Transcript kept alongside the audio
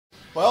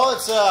Well,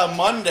 it's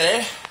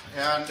Monday,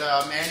 and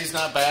Mandy's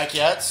not back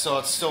yet, so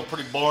it's still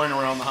pretty boring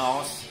around the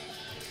house.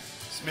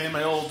 It's me and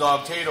my old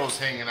dog Tato's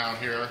hanging out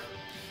here,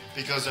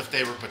 because if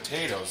they were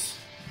potatoes,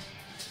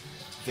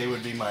 they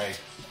would be my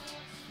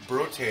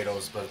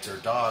bro-tatoes, but if they're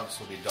dogs,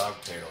 would be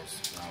dog-tatoes.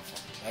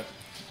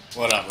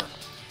 Whatever.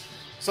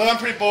 So I'm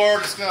pretty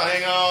bored, just gonna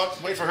hang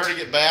out, wait for her to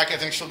get back. I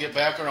think she'll get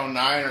back around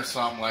 9 or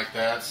something like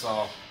that,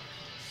 so.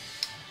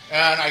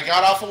 And I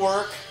got off of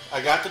work, I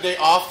got the day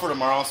off for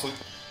tomorrow, so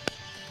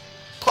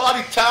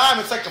party time.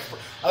 It's like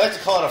I like to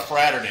call it a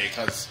Fraturday,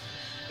 because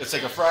it's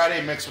like a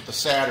Friday mixed with a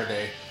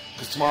Saturday,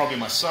 because tomorrow will be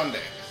my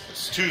Sunday.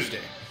 It's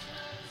Tuesday.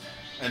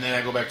 And then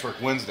I go back to work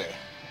Wednesday.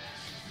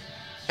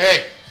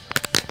 Hey,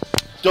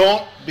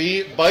 don't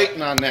be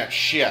biting on that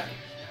shit.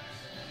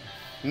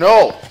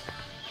 No.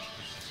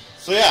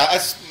 So yeah,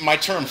 that's my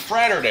term,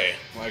 Fraturday.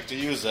 I like to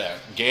use that.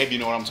 Gabe, you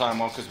know what I'm talking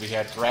about, because we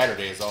had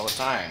Fraturdays all the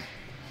time.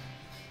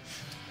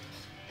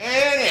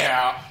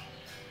 Anyhow,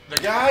 the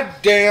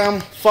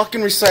goddamn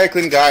fucking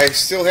recycling guy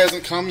still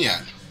hasn't come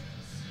yet.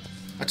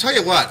 I tell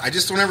you what, I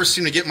just don't ever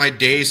seem to get my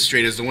days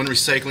straight as to when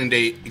recycling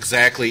day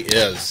exactly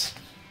is.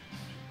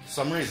 For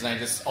some reason, I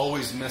just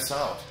always miss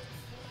out.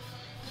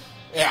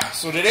 Yeah,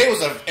 so today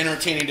was an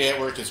entertaining day at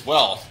work as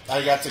well.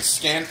 I got to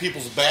scan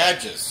people's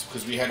badges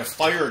because we had a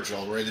fire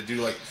drill where I had to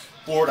do like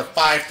 4 to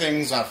 5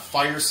 things on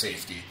fire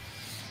safety.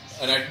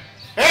 And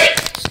hey,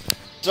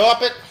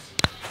 stop it.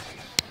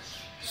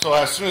 So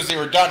as soon as they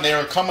were done, they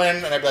would come in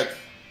and I'd be like,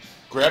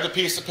 grab the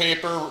piece of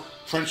paper,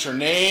 print your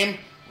name,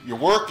 your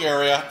work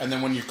area, and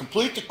then when you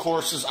complete the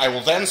courses, I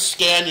will then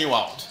scan you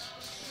out.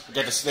 I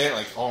got to say it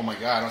like, oh my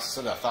God, I must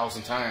have said that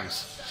 1,000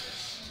 times.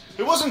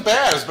 It wasn't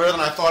bad. It was better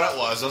than I thought it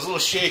was. I was a little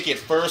shaky at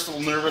first, a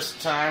little nervous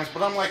at times,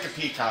 but I'm like a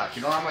peacock,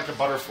 you know, I'm like a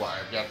butterfly.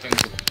 I've got things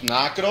to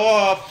knock it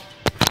off.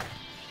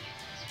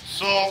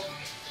 So,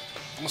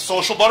 I'm a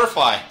social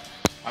butterfly.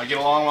 I get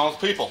along well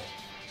with people.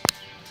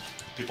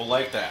 People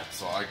like that,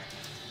 so I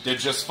did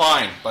just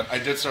fine, but I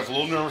did start a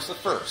little nervous at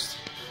first.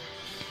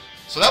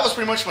 So that was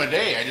pretty much my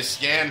day. I just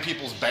scanned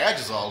people's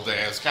badges all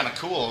day. It was kind of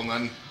cool, and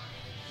then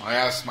I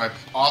asked my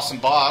awesome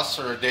boss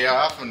for a day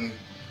off, and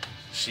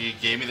she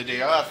gave me the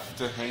day off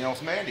to hang out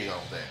with Mandy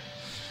all day.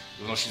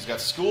 Even though she's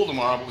got school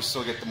tomorrow, but we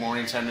still get the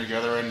morning time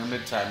together and the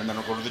mid time, and then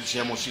we'll go to the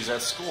gym when she's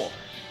at school.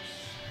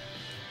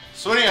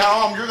 So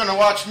anyhow, you're going to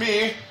watch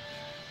me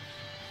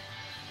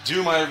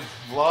do my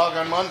vlog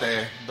on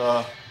Monday,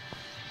 the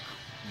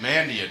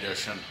Mandy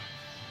edition,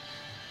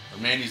 or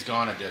Mandy's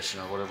Gone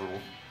edition, or whatever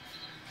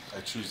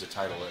I choose to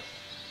title it.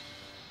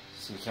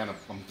 So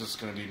I'm just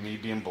going to be me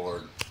being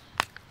bored.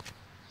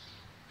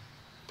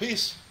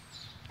 Peace.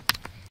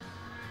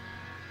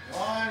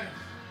 1,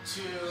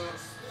 2,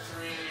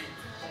 3,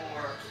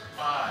 4,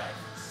 5.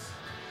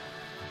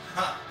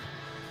 Huh.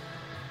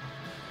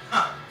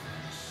 Huh.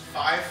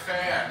 5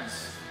 fans.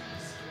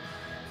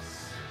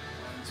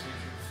 1, 2,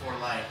 3, 4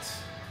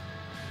 lights.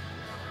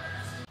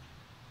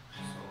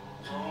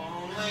 So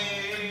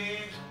lonely.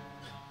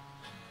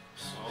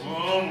 So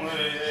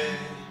lonely.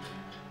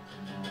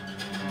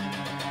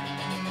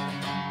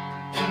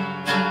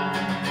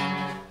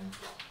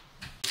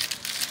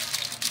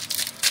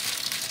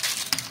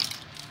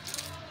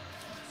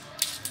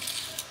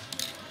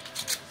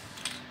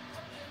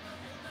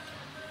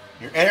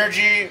 Your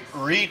energy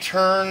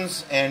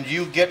returns and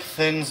you get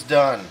things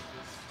done.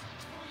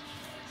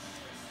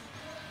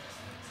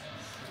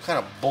 What kind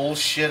of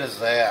bullshit is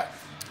that?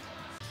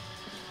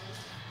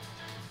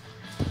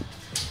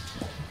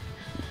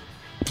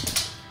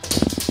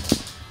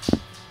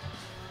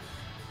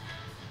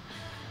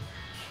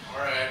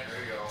 Alright,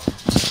 there you go.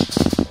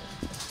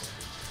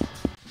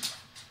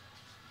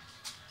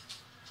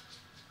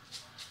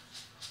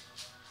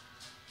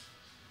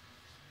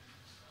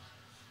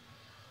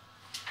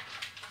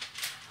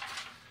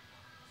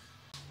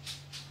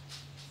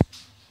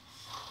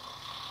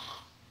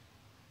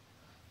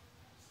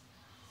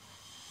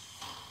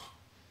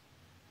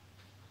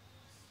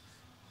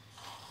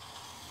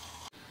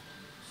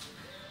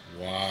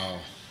 Wow.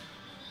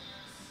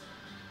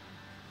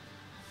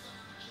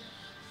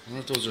 I wonder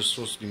if those are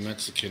supposed to be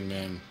Mexican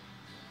men.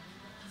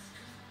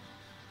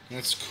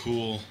 That's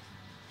cool.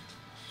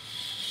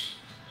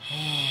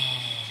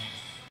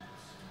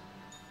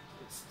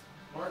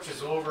 March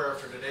is over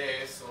after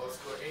today, so let's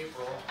go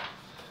April.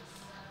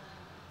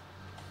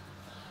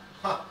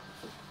 Huh.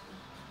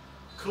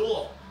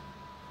 Cool.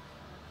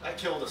 I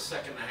killed a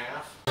second and a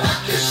half. I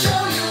can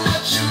show you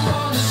what you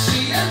want to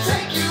see and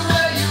take you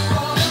where you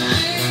want to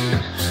be.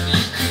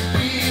 You could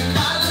be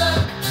my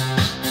luck.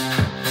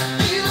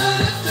 Even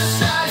if the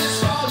sky is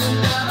falling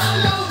down, I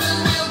know that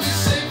we'll be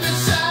safe and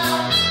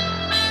sound.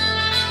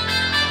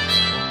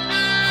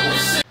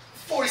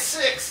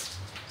 46,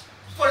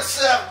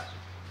 47,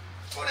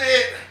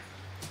 48,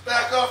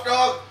 back off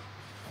dog,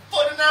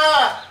 49,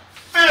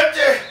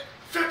 50,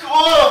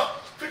 51,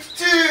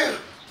 52,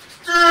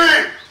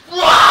 53,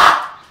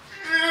 wow!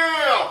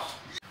 Yeah!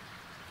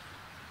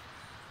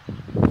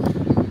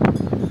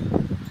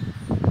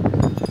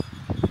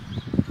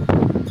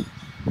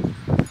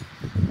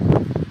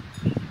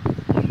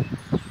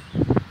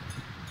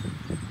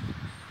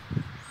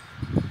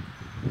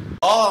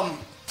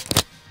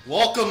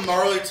 Welcome,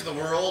 Marley, to the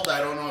world. I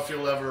don't know if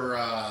you'll ever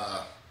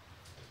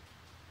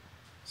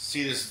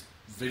see this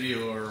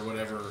video or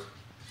whatever,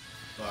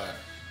 but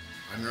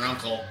I'm your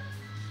uncle.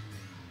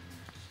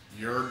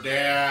 Your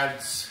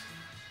dad's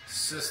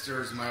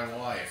sister's my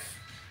wife,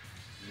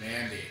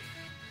 Mandi.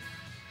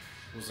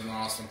 Was an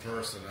awesome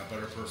person, a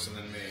better person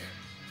than me.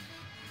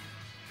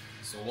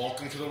 So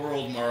welcome to the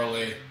world,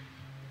 Marley.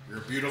 You're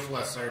beautiful.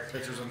 I saw your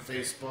pictures on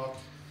Facebook.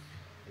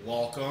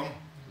 Welcome.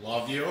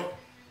 Love you.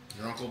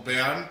 Your Uncle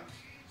Ben.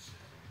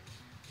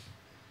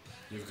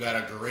 You've got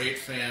a great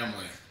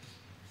family.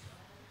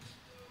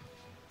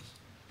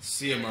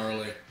 See you,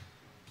 Marley.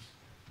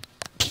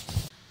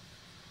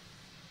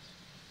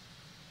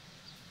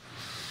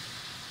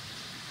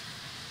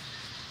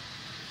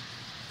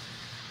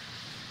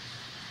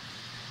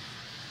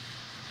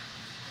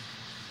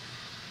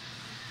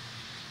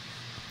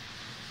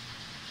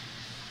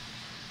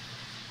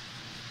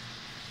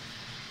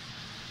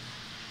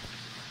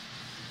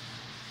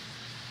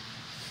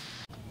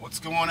 What's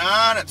going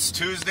on? It's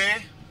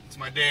Tuesday. It's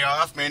my day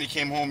off. Mandi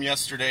came home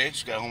yesterday.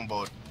 She got home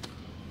about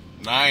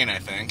 9, I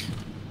think.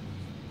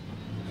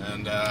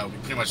 And we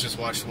pretty much just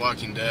watched The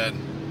Walking Dead.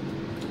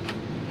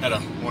 Had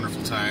a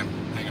wonderful time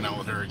hanging out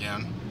with her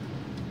again.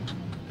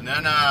 And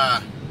then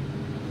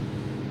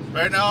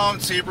right now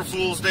it's April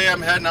Fool's Day.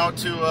 I'm heading out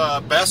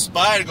to Best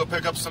Buy to go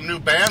pick up some new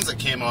bands that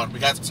came out. We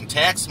got some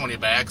tax money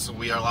back, so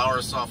we allow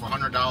ourselves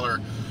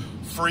 $100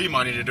 free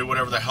money to do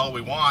whatever the hell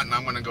we want. And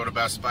I'm going to go to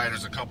Best Buy, and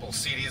there's a couple of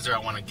CDs there I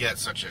want to get,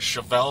 such as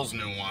Chevelle's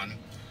new one.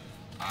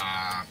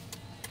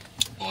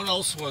 What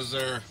else was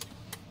there?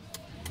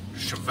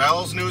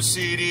 Chevelle's new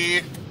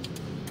CD,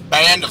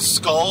 Band of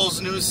Skulls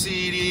new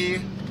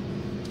CD,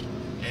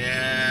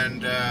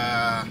 and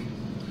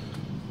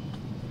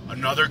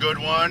another good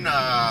one,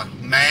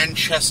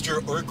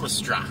 Manchester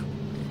Orchestra.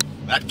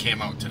 That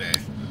came out today.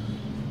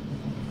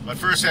 But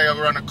first I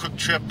gotta run a quick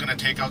trip, gonna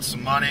take out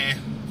some money,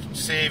 some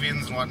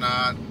savings and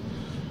whatnot.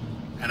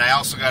 And I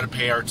also gotta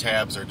pay our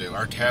tabs are due.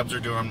 Our tabs are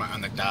due on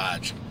the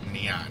Dodge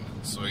Neon.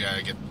 So we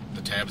gotta get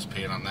the tabs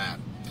paid on that.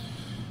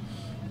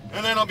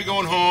 And then I'll be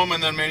going home,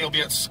 and then maybe I'll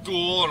be at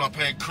school, and I'll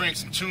crank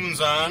some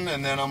tunes on,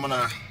 and then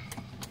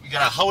we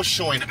got a house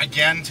showing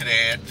again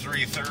today at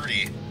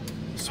 3:30.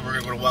 So we're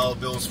gonna go to Wild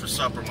Bill's for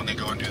supper when they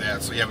go and do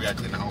that. So yeah, we gotta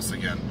clean the house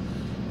again.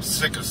 I'm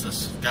sick of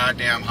this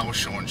goddamn house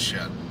showing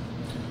shit.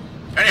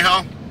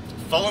 Anyhow,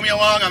 follow me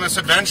along on this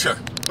adventure.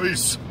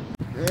 Peace.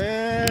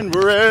 And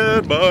we're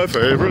at my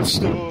favorite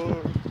store.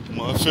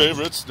 My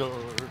favorite store.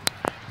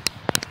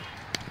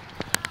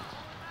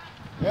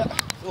 Yeah,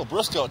 it's a little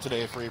brisk out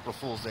today for April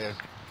Fool's Day.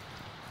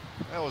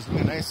 That was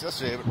really nice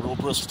yesterday, but real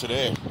brisk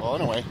today. Well,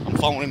 anyway, I'm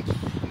going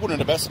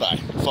into Best Buy.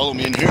 Follow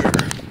me in here.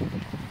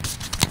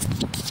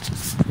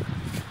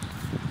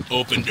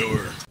 Open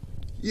door.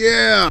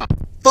 Yeah!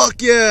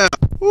 Fuck yeah!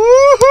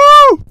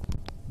 Woohoo!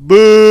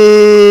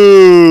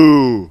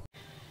 Boo!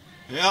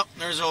 Yep,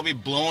 I'll be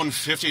blowing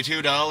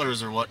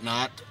 $52 or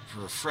whatnot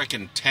for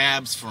frickin'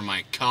 tabs for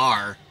my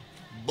car.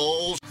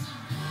 Bullshit.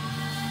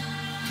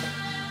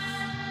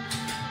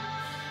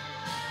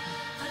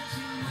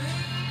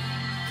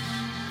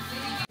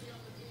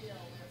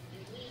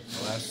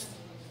 Last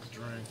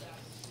drink.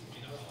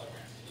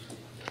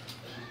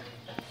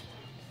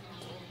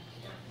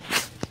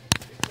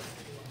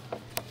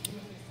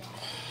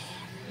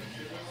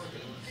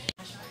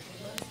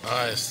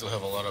 I still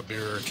have a lot of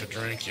beer to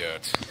drink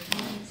yet.